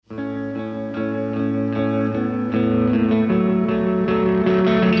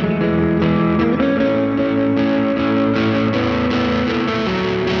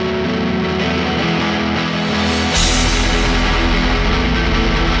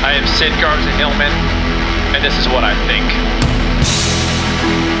am Sid Garza Hillman, and this is what I think.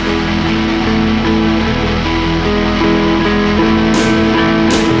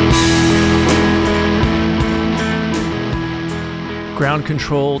 Ground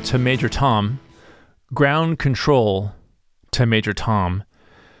control to Major Tom. Ground control to Major Tom.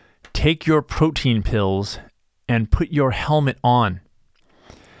 Take your protein pills and put your helmet on.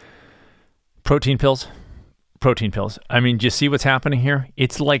 Protein pills. Protein pills. I mean, do you see what's happening here?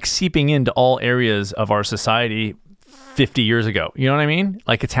 It's like seeping into all areas of our society 50 years ago. You know what I mean?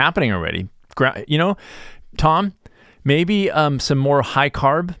 Like it's happening already. Tom, maybe some more high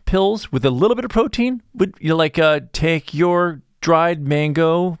carb pills with a little bit of protein. Would you like take your dried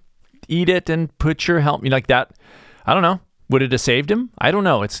mango, eat it, and put your helmet like that? I don't know. Would it have saved him? I don't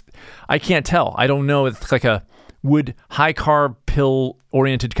know. I can't tell. I don't know. It's like would high carb pill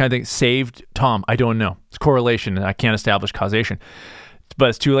oriented kind of thing saved Tom? I don't know. It's correlation, and I can't establish causation. But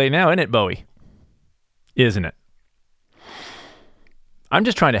it's too late now, isn't it, Bowie? Isn't it? I'm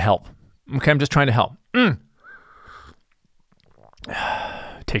just trying to help. Okay, I'm just trying to help.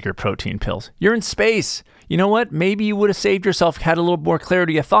 Take your protein pills. You're in space. You know what? Maybe you would have saved yourself, had a little more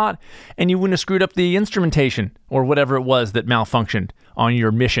clarity of thought, and you wouldn't have screwed up the instrumentation or whatever it was that malfunctioned on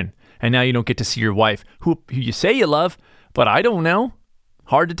your mission. And now you don't get to see your wife, who you say you love, but I don't know.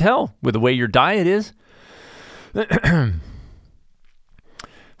 Hard to tell with the way your diet is.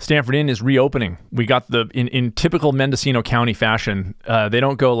 Stanford Inn is reopening. We got in typical Mendocino County fashion. They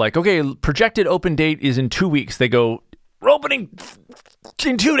don't go like, okay, projected open date is in 2 weeks. They go, we're opening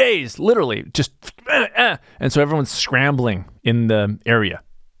in 2 days, literally. Just, and so everyone's scrambling in the area.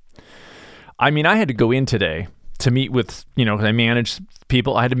 I mean, I had to go in today to meet with, I manage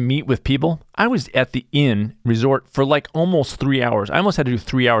people. I had to meet with people. I was at the inn resort for like almost 3 hours. I almost had to do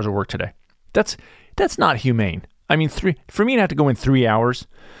 3 hours of work today. That's not humane. I mean, for me to have to go in 3 hours.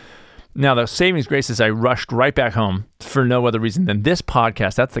 Now, the savings grace is I rushed right back home for no other reason than this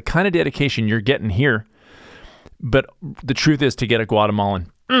podcast. That's the kind of dedication you're getting here. But the truth is to get a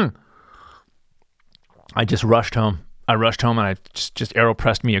Guatemalan. I just rushed home. I and I just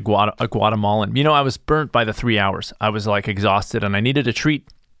AeroPressed me a Guatemalan. I was burnt by the 3 hours. I was like exhausted and I needed a treat.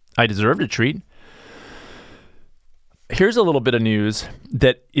 I deserved a treat. Here's a little bit of news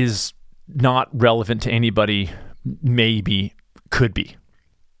that is not relevant to anybody, maybe could be.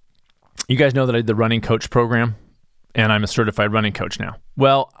 You guys know that I did the running coach program and I'm a certified running coach now.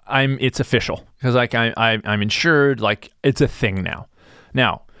 Well, it's official because I'm insured, like it's a thing now.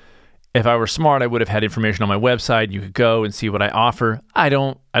 Now, if I were smart, I would have had information on my website. You could go and see what I offer. I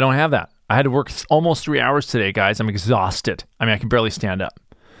don't have that. I had to work almost 3 hours today, guys. I'm exhausted. I mean, I can barely stand up.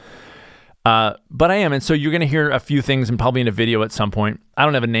 But I am. And so you're going to hear a few things and probably in a video at some point. I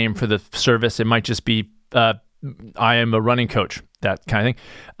don't have a name for the service. It might just be, I am a running coach, that kind of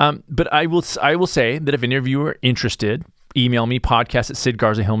thing. But I will say that if any of you are interested, email me,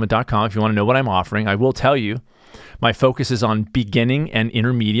 podcast@sidgarzahillman.com if you want to know what I'm offering. I will tell you, my focus is on beginning and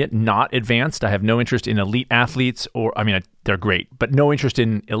intermediate, not advanced. I have no interest in elite athletes they're great, but no interest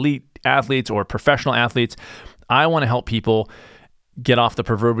in elite athletes or professional athletes. I want to help people get off the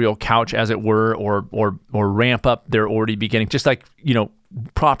proverbial couch, as it were, or ramp up their already beginning, just like,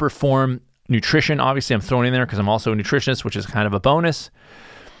 proper form nutrition. Obviously, I'm throwing in there because I'm also a nutritionist, which is kind of a bonus.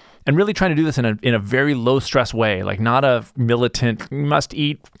 And really trying to do this in a very low stress way, like not a militant must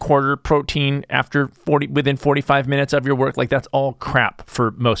eat quarter protein within 45 minutes of your work. Like that's all crap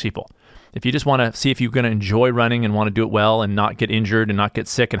for most people. If you just want to see if you're going to enjoy running and want to do it well and not get injured and not get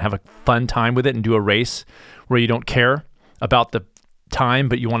sick and have a fun time with it and do a race where you don't care about the time,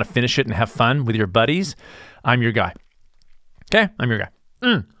 but you want to finish it and have fun with your buddies, I'm your guy. Okay? I'm your guy.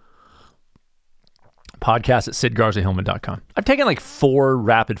 Podcast@sidgarzahillman.com. I've taken like 4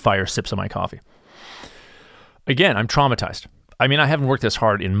 rapid fire sips of my coffee. Again, I'm traumatized. I mean, I haven't worked this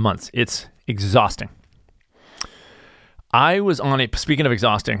hard in months. It's exhausting. I was on speaking of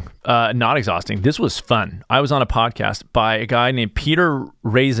exhausting, not exhausting, this was fun. I was on a podcast by a guy named Peter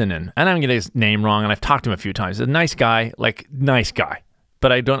Raisinen, and I'm going to get his name wrong, and I've talked to him a few times. A nice guy,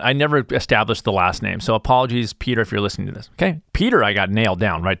 but I never established the last name. So apologies, Peter, if you're listening to this. Okay. Peter, I got nailed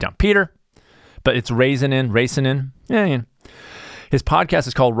down, right down. Peter. But it's Raisinen. Yeah. His podcast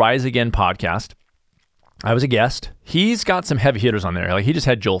is called Rise Again Podcast. I was a guest. He's got some heavy hitters on there. Like he just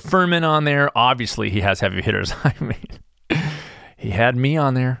had Joel Furman on there. Obviously, he has heavy hitters. I mean, he had me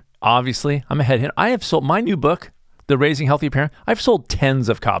on there. Obviously, I'm a head hitter. I have sold my new book, The Raising Healthy Parent. I've sold tens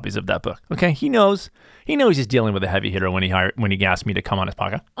of copies of that book. Okay, he knows he's dealing with a heavy hitter when he asked me to come on his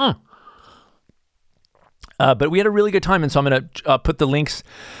podcast. But we had a really good time, and so I'm going to put the links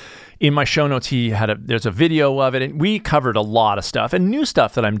In my show notes, there's a video of it, and we covered a lot of stuff and new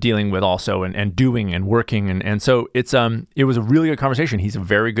stuff that I'm dealing with also and doing and working. And so it was a really good conversation. He's a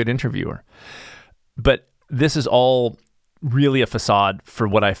very good interviewer. But this is all really a facade for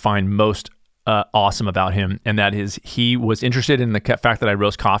what I find most awesome about him, and that is he was interested in the fact that I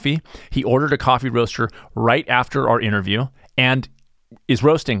roast coffee. He ordered a coffee roaster right after our interview and is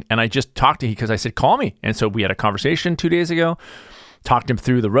roasting. And I just talked to him because I said, call me. And so we had a conversation 2 days ago, talked him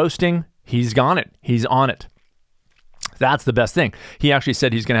through the roasting. He's on it. That's the best thing. He actually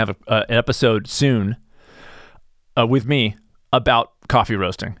said he's going to have an episode soon with me about coffee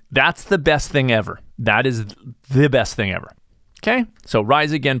roasting. That's the best thing ever. That is the best thing ever. Okay? So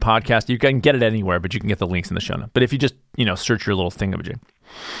Rise Again podcast, you can get it anywhere, but you can get the links in the show notes. But if you just, search your little thingamajig.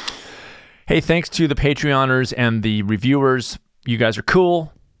 Hey, thanks to the Patreoners and the reviewers. You guys are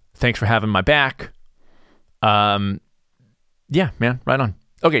cool. Thanks for having my back. Yeah, man, right on.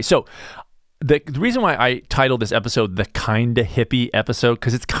 Okay, so the reason why I titled this episode the Kinda Hippie episode,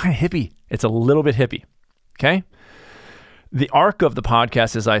 because it's kind of hippie. It's a little bit hippie, okay? The arc of the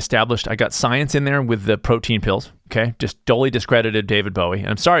podcast is I got science in there with the protein pills, okay? Just totally discredited David Bowie. And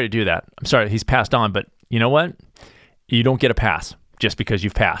I'm sorry to do that. I'm sorry he's passed on, but you know what? You don't get a pass just because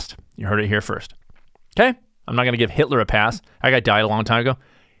you've passed. You heard it here first, okay? I'm not going to give Hitler a pass. That guy died a long time ago.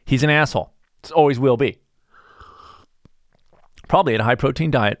 He's an asshole. It always will be. Probably ate a high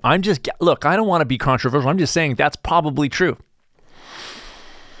protein diet. I don't want to be controversial. I'm just saying that's probably true.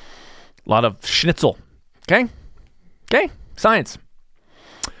 A lot of schnitzel. Okay? Science.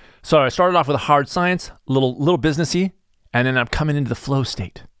 So I started off with a hard science, little businessy, and then I'm coming into the flow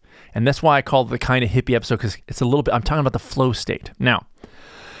state. And that's why I call it the Kinda Hippie episode, because it's a little bit, I'm talking about the flow state. Now,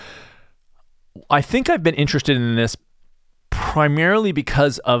 I think I've been interested in this primarily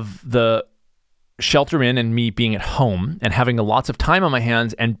because of the shelter in and me being at home and having lots of time on my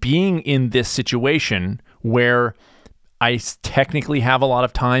hands and being in this situation where I technically have a lot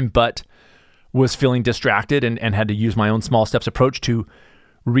of time, but was feeling distracted and had to use my own small steps approach to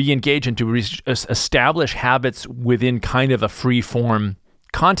re-engage and to establish habits within kind of a free form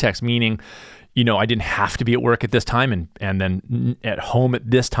context, meaning, I didn't have to be at work at this time and then at home at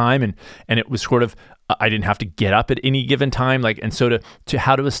this time. And it was sort of, I didn't have to get up at any given time. And so to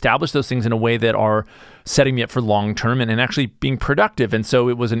how to establish those things in a way that are setting me up for long-term and actually being productive. And so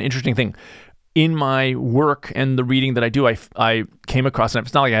it was an interesting thing. In my work and the reading that I do, I came across, and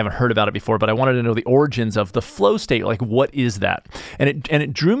it's not like I haven't heard about it before, but I wanted to know the origins of the flow state. Like, what is that? And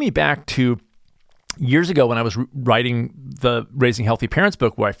it drew me back to years ago when I was writing the Raising Healthy Parents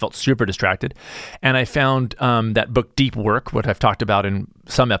book, where I felt super distracted. And I found that book, Deep Work, what I've talked about in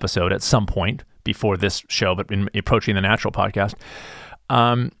some episode at some point before this show, but in Approaching the Natural podcast.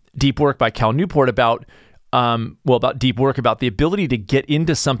 Deep Work by Cal Newport about deep work, about the ability to get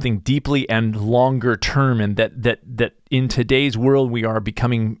into something deeply and longer term, and that in today's world we are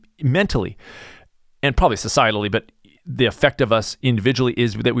becoming mentally and probably societally, but the effect of us individually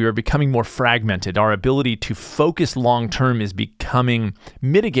is that we are becoming more fragmented. Our ability to focus long-term is becoming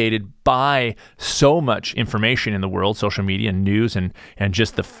mitigated by so much information in the world, social media and news and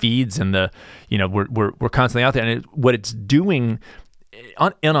just the feeds and we're constantly out there. And what it's doing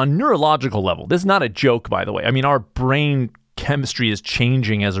on a neurological level, this is not a joke, by the way. I mean, our brain chemistry is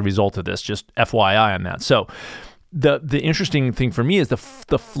changing as a result of this, just FYI on that. So the interesting thing for me is the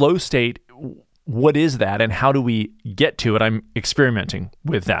flow state. What is that, and how do we get to it? I'm experimenting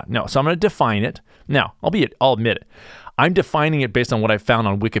with that. No, so I'm going to define it. Now, I'll admit it. I'm defining it based on what I found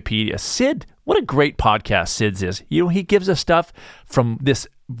on Wikipedia. Sid, what a great podcast Sid's is. He gives us stuff from this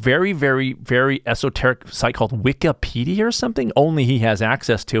very, very, very esoteric site called Wikipedia or something. Only he has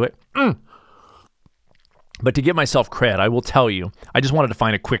access to it. But to give myself credit, I will tell you, I just wanted to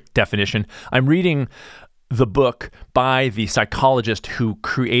find a quick definition. I'm reading the book by the psychologist who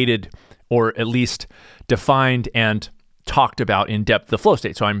created, or at least defined and talked about in depth, the flow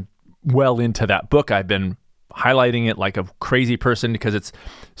state. So I'm well into that book. I've been highlighting it like a crazy person because it's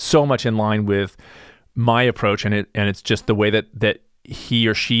so much in line with my approach, and it's just the way that he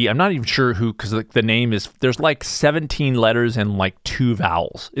or she, I'm not even sure who, because the name is, there's like 17 letters and like 2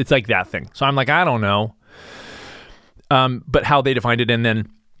 vowels. It's like that thing. So I'm like, I don't know. But how they defined it, and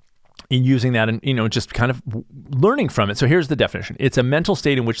then in using that and, just kind of learning from it. So here's the definition. It's a mental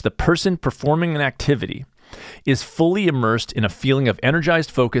state in which the person performing an activity is fully immersed in a feeling of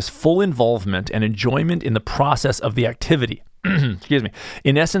energized focus, full involvement, and enjoyment in the process of the activity. Excuse me.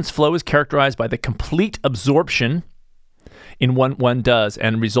 In essence, flow is characterized by the complete absorption in what one does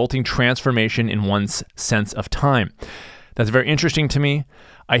and resulting transformation in one's sense of time. That's very interesting to me.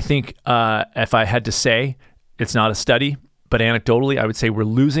 I think if I had to say, it's not a study, but anecdotally, I would say we're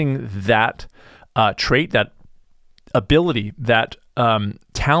losing that trait, that ability, that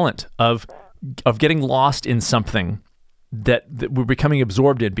talent of getting lost in something that we're becoming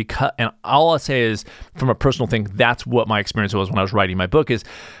absorbed in. Because, and all I'll say is, from a personal thing, that's what my experience was when I was writing my book. Is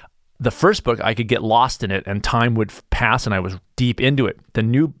the first book, I could get lost in it and time would pass and I was deep into it.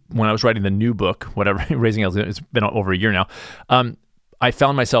 When I was writing the new book, whatever, Raising Hell, it's been over a year now, I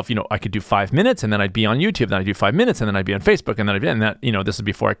found myself, I could do 5 minutes and then I'd be on YouTube, then I'd do 5 minutes and then I'd be on Facebook and then I'd be, and that, this is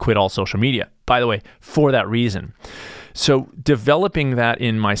before I quit all social media, by the way, for that reason. So developing that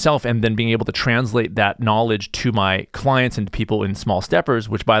in myself and then being able to translate that knowledge to my clients and people in Small Steppers,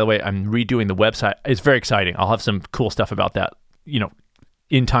 which, by the way, I'm redoing the website. It's very exciting. I'll have some cool stuff about that,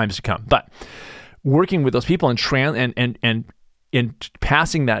 in times to come. But working with those people and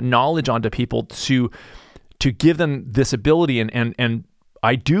passing that knowledge on to people to give them this ability, and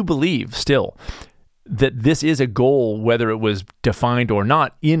I do believe still that this is a goal, whether it was defined or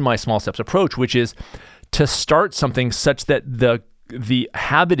not, in my Small Steps approach, which is to start something such that the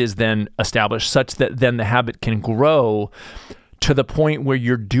habit is then established, such that then the habit can grow to the point where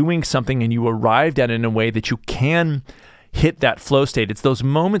you're doing something and you arrived at it in a way that you can hit that flow state. It's those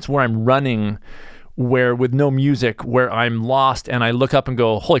moments where I'm running, where with no music, where I'm lost and I look up and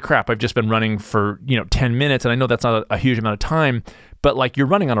go, holy crap, I've just been running for 10 minutes, and I know that's not a huge amount of time, but like you're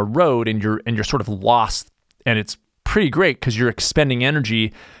running on a road and you're sort of lost, and it's pretty great because you're expending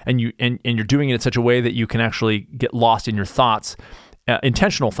energy and you're doing it in such a way that you can actually get lost in your thoughts,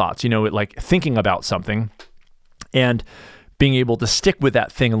 intentional thoughts, like thinking about something and being able to stick with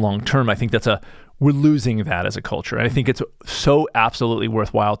that thing long term. I think we're losing that as a culture. And I think it's so absolutely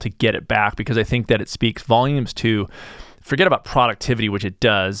worthwhile to get it back, because I think that it speaks volumes to, forget about productivity, which it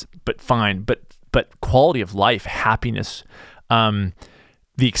does, but fine, but quality of life, happiness,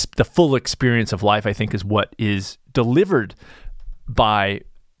 the full experience of life, I think, is what is delivered by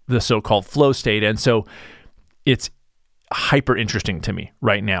the so-called flow state. And so it's hyper interesting to me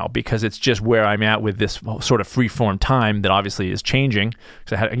right now, because it's just where I'm at with this sort of free-form time that obviously is changing.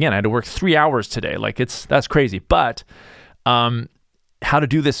 Because I had to work 3 hours today. Like that's crazy. But how to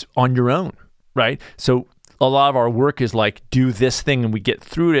do this on your own, right? So a lot of our work is like, do this thing and we get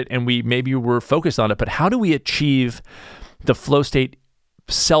through it and maybe we're focused on it, but how do we achieve the flow state,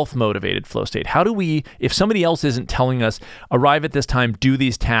 self-motivated flow state? How do we, if somebody else isn't telling us, arrive at this time, do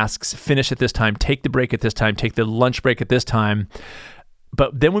these tasks, finish at this time, take the break at this time, take the lunch break at this time,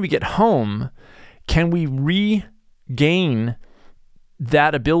 but then when we get home, can we regain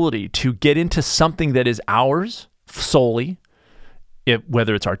that ability to get into something that is ours solely,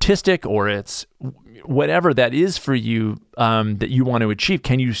 whether it's artistic or it's whatever that is for you, that you want to achieve?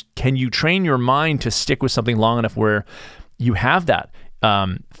 Can you train your mind to stick with something long enough where you have that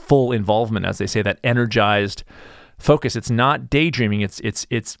full involvement, as they say, that energized focus? It's not daydreaming.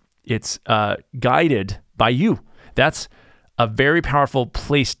 It's guided by you. That's a very powerful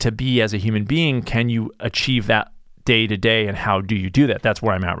place to be as a human being. Can you achieve that day to day, and how do you do that? That's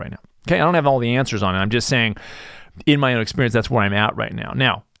where I'm at right now. Okay, I don't have all the answers on it. I'm just saying, in my own experience, that's where I'm at right now.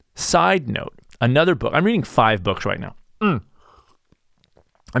 Now, side note, another book. I'm reading 5 books right now. I'm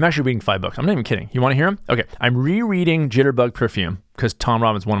actually reading 5 books. I'm not even kidding. You want to hear them? Okay. I'm rereading Jitterbug Perfume, because Tom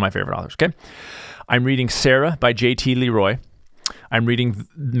Robbins is one of my favorite authors. Okay. I'm reading Sarah by J.T. Leroy. I'm reading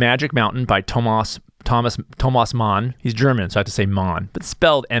Magic Mountain by Thomas Mann. He's German, so I have to say Mann, but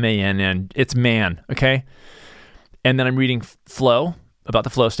spelled M-A-N-N. It's man. Okay. And then I'm reading Flow, about the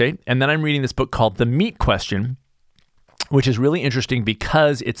flow state. And then I'm reading this book called The Meat Question, which is really interesting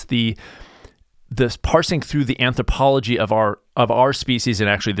because it's this parsing through the anthropology of our species, and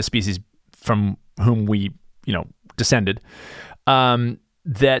actually the species from whom we descended. Where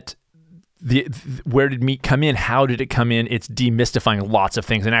did meat come in? How did it come in? It's demystifying lots of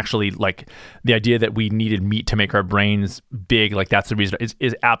things, and actually, like, the idea that we needed meat to make our brains big, like that's the reason,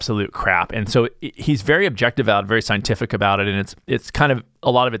 is absolute crap. And so he's very objective about it, very scientific about it, and it's kind of,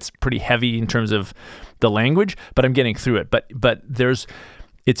 a lot of it's pretty heavy in terms of the language, but I'm getting through it. But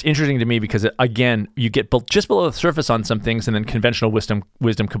it's interesting to me because, again, you get just below the surface on some things, and then conventional wisdom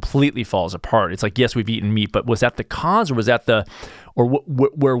completely falls apart. It's like, yes, we've eaten meat, but was that the cause, or was that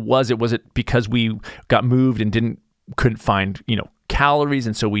where was it? Was it because we got moved and couldn't find calories,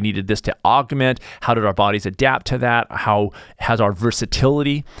 and so we needed this to augment? How did our bodies adapt to that? How has our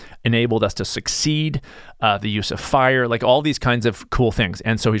versatility enabled us to succeed? The use of fire, like all these kinds of cool things.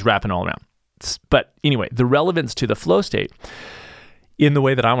 And so he's wrapping all around. But anyway, the relevance to the flow state, in the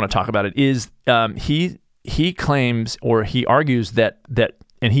way that I want to talk about it, is he claims, or he argues that,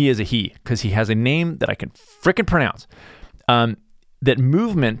 and he is a he, because he has a name that I can frickin' pronounce, that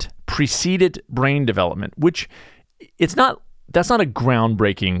movement preceded brain development, which that's not a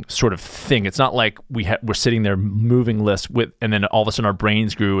groundbreaking sort of thing. It's not like we're sitting there moving lists and then all of a sudden our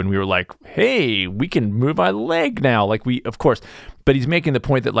brains grew and we were like, hey, we can move our leg now. Like of course, but he's making the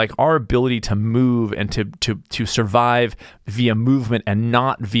point that like our ability to move and to survive via movement and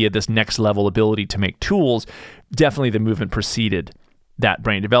not via this next level ability to make tools, definitely the movement preceded that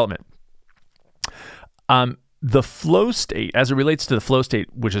brain development. The flow state, as it relates to the flow state,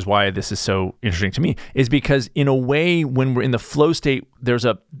 which is why this is so interesting to me, is because in a way, when we're in the flow state,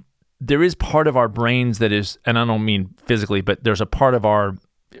 there is part of our brains that is, and I don't mean physically, but there's a part of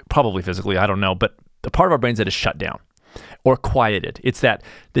probably physically, I don't know, but the part of our brains that is shut down or quieted. It's that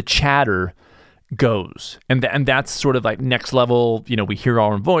the chatter goes, and that's sort of like next level. We hear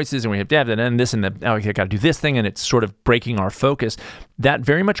our own voices, and we have that, and this, and that. Oh, I got to do this thing, and it's sort of breaking our focus. That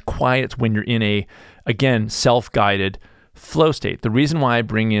very much quiets when you're in a, again, self-guided flow state. The reason why I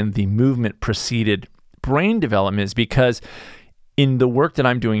bring in the movement preceded brain development is because in the work that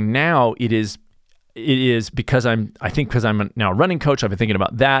I'm doing now, it is because I'm now a running coach. I've been thinking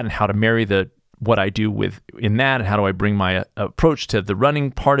about that and how to marry what I do in that, and how do I bring my approach to the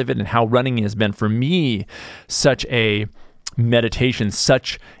running part of it, and how running has been for me such a meditation,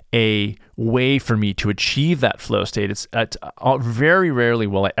 such a way for me to achieve that flow state. It's very rarely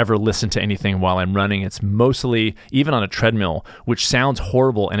will I ever listen to anything while I'm running. It's mostly even on a treadmill, which sounds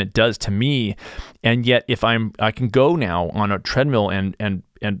horrible, and it does to me. And yet, if I can go now on a treadmill and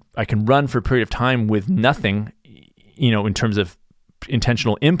I can run for a period of time with nothing, in terms of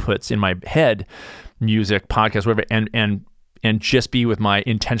intentional inputs in my head, music, podcast, whatever, and just be with my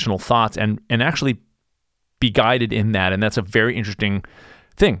intentional thoughts and actually be guided in that. And that's a very interesting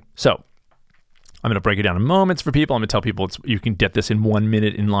thing. So I'm going to break it down in moments for people. I'm going to tell people you can get this in 1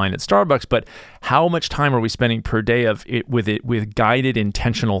 minute in line at Starbucks, but how much time are we spending per day with guided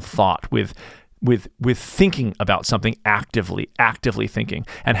intentional thought, with thinking about something actively thinking?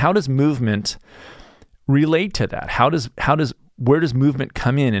 And how does movement relate to that? Where does movement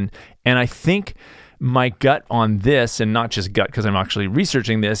come in? And I think my gut on this, and not just gut because I'm actually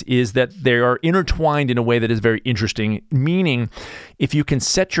researching this, is that they are intertwined in a way that is very interesting. Meaning, if you can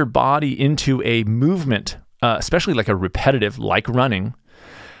set your body into a movement, especially like a repetitive, like running,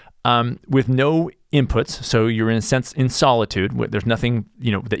 with no inputs, so you're in a sense in solitude. There's nothing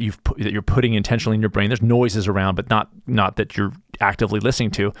that you're putting intentionally in your brain. There's noises around, but not that you're actively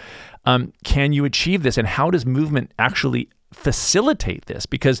listening to. Can you achieve this? And how does movement actually facilitate this?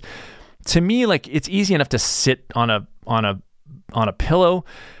 Because to me, like, it's easy enough to sit on a pillow,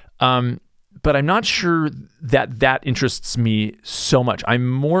 but I'm not sure that interests me so much.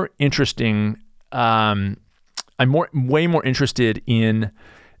 I'm way more interested in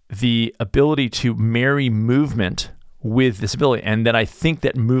the ability to marry movement with this ability, and that I think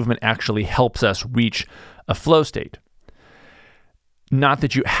that movement actually helps us reach a flow state. Not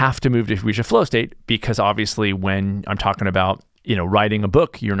that you have to move to reach a flow state, because obviously when I'm talking about, writing a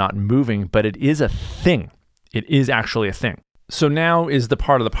book, you're not moving, but it is a thing. It is actually a thing. So now is the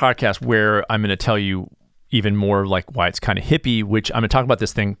part of the podcast where I'm going to tell you even more like why it's kind of hippie, which I'm going to talk about.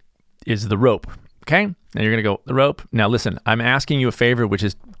 This thing is the rope. Okay. And you're going to go, the rope. Now listen, I'm asking you a favor, which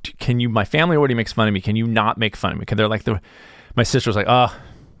is, my family already makes fun of me. Can you not make fun of me? Because they're like, my sister's like,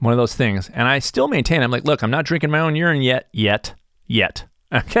 one of those things. And I still maintain, I'm like, look, I'm not drinking my own urine yet.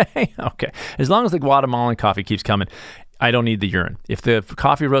 Okay. As long as the Guatemalan coffee keeps coming, I don't need the urine. If the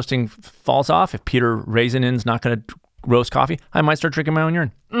coffee roasting falls off, if Peter Raisinen's not going to roast coffee, I might start drinking my own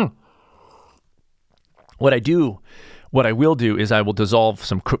urine. What I will do is I will dissolve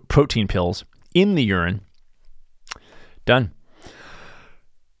some protein pills in the urine. Done.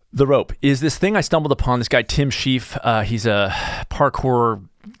 The rope is this thing I stumbled upon. This guy, Tim Sheaf, he's a parkour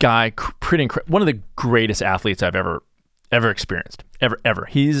guy, pretty incredible, one of the greatest athletes I've ever experienced, ever.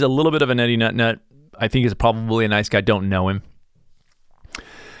 He's a little bit of a nutty nut. I think he's probably a nice guy. Don't know him.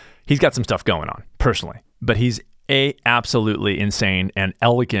 He's got some stuff going on personally, but he's a absolutely insane and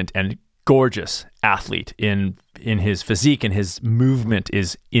elegant and gorgeous athlete in his physique, and his movement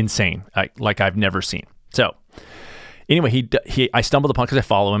is insane, like I've never seen. So anyway, I stumbled upon, because I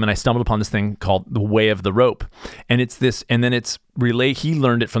follow him, and I stumbled upon this thing called the Way of the Rope. And it's this, and then it's he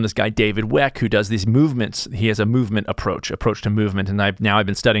learned it from this guy, David Weck, who does these movements. He has a movement approach to movement. And I've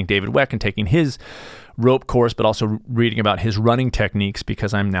been studying David Weck and taking his rope course, but also reading about his running techniques,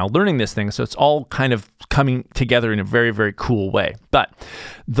 because I'm now learning this thing. So it's all kind of coming together in a very, very cool way. But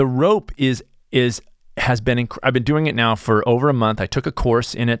the rope I've been doing it now for over a month. I took a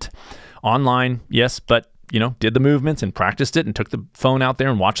course in it online, yes, but did the movements and practiced it, and took the phone out there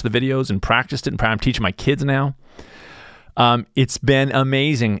and watched the videos and practiced it. And I'm teaching my kids now. It's been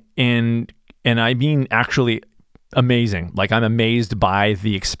amazing. And I mean, actually, amazing. Like, I'm amazed by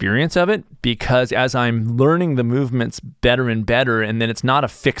the experience of it, because as I'm learning the movements better and better, and then it's not a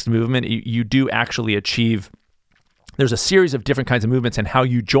fixed movement, you do actually achieve, there's a series of different kinds of movements, and how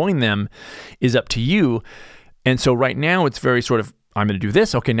you join them is up to you. And so right now it's very sort of, I'm going to do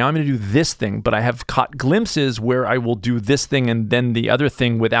this. Okay, now I'm going to do this thing, but I have caught glimpses where I will do this thing and then the other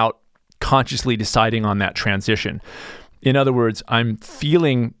thing without consciously deciding on that transition. In other words, I'm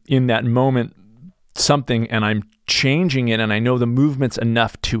feeling in that moment something and I'm changing it, and I know the movement's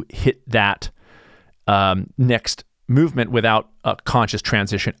enough to hit that next movement without a conscious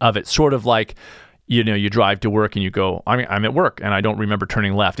transition of it. Sort of like, you drive to work and you go, I'm at work and I don't remember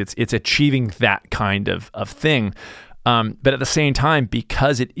turning left. It's achieving that kind of thing. But at the same time,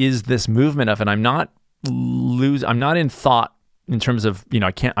 because it is this movement of, and I'm not in thought in terms of,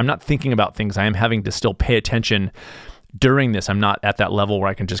 I'm not thinking about things. I am having to still pay attention during this. I'm not at that level where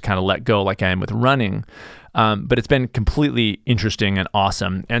I can just kind of let go like I am with running. But it's been completely interesting and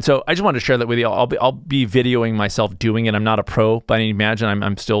awesome. And so I just wanted to share that with you. I'll be videoing myself doing it. I'm not a pro by any imagine.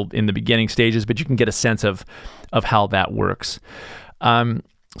 I'm still in the beginning stages, but you can get a sense of how that works. So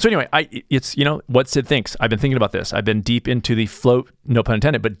anyway, it's what Sid thinks. I've been thinking about this. I've been deep into the flow, no pun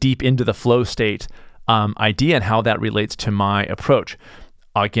intended, but deep into the flow state idea and how that relates to my approach.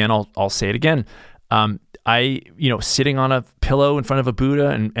 Again, I'll say it again. Sitting on a pillow in front of a Buddha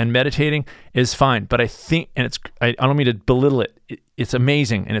and meditating is fine, but I think, and I don't mean to belittle it. It's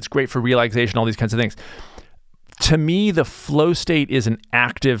amazing and it's great for relaxation, all these kinds of things. To me, the flow state is an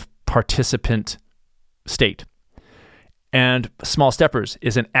active participant state, and Small Steppers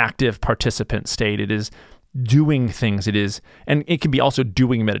is an active participant state. It is doing things. It is, and it can be also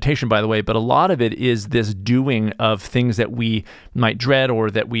doing meditation, by the way, but a lot of it is this doing of things that we might dread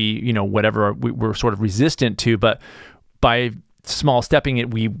or that we, whatever we're sort of resistant to, but by small stepping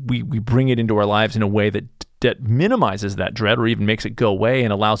it, we bring it into our lives in a way that minimizes that dread or even makes it go away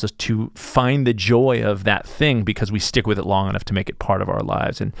and allows us to find the joy of that thing because we stick with it long enough to make it part of our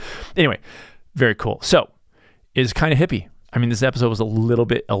lives. And anyway, very cool. So it's kind of hippie. I mean, this episode was a little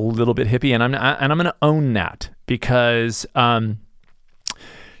bit hippie, and I'm going to own that because I'll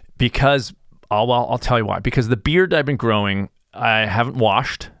tell you why. Because the beard I've been growing, I haven't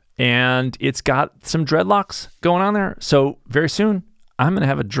washed, and it's got some dreadlocks going on there. So very soon, I'm going to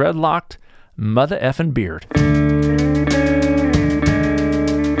have a dreadlocked mother effing beard.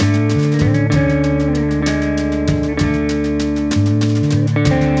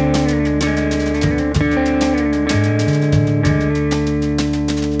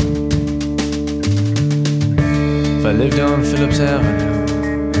 I lived on Phillips Avenue,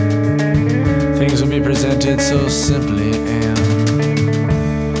 things would be presented so simply, and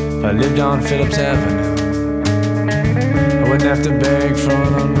if I lived on Phillips Avenue, I wouldn't have to beg for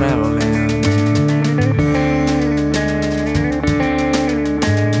an unraveling.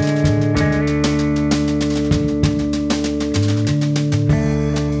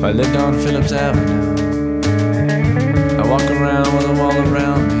 If I lived on Phillips Avenue, I walk around with a wall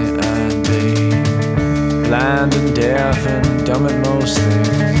around me. I'd be blind and deaf and dumb at most things.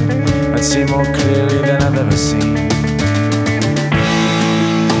 I'd see more clearly than I've ever seen.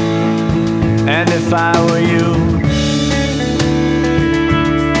 And if I were you,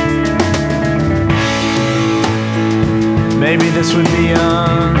 maybe this would be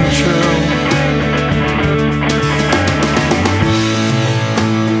untrue.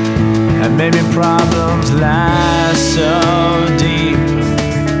 And maybe problems lie so deep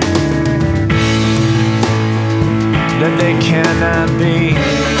that they cannot be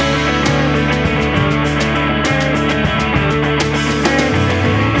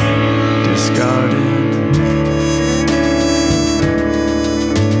discarded.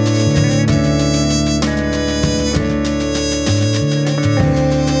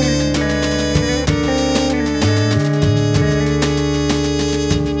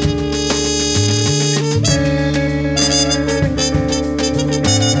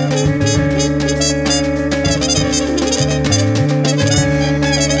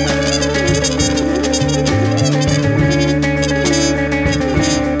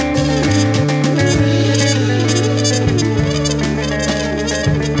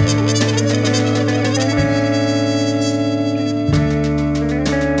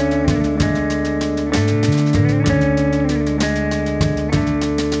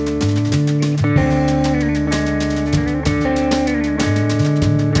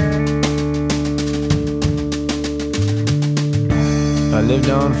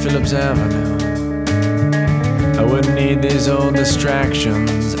 Phillips Avenue, I wouldn't need these old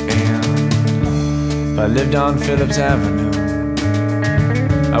distractions. And if I lived on Phillips Avenue,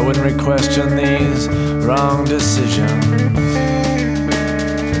 I wouldn't question these wrong decisions.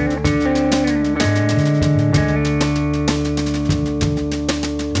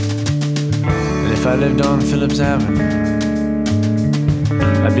 And if I lived on Phillips Avenue,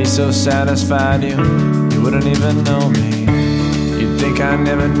 I'd be so satisfied you wouldn't even know me. You'd think I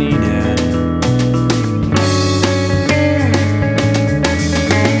never needed.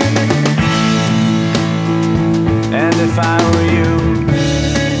 And if I were you,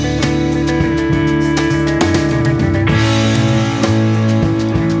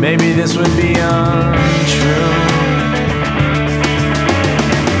 maybe this would be untrue.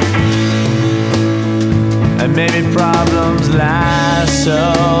 And maybe problems lie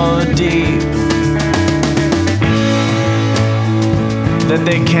so deep that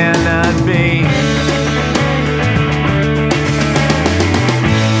they cannot be.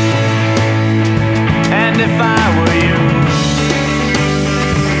 And if I were you,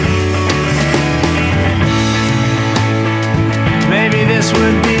 maybe this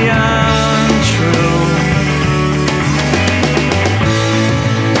would be untrue.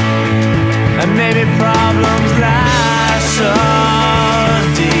 And maybe problems lie so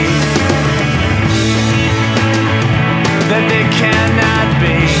deep that they cannot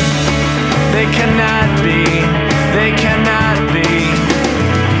be, they cannot be, they cannot be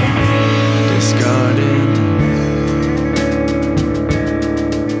discarded.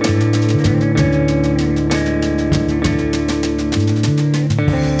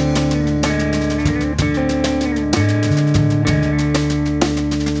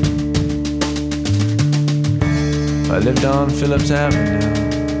 I lived on Phillips Avenue.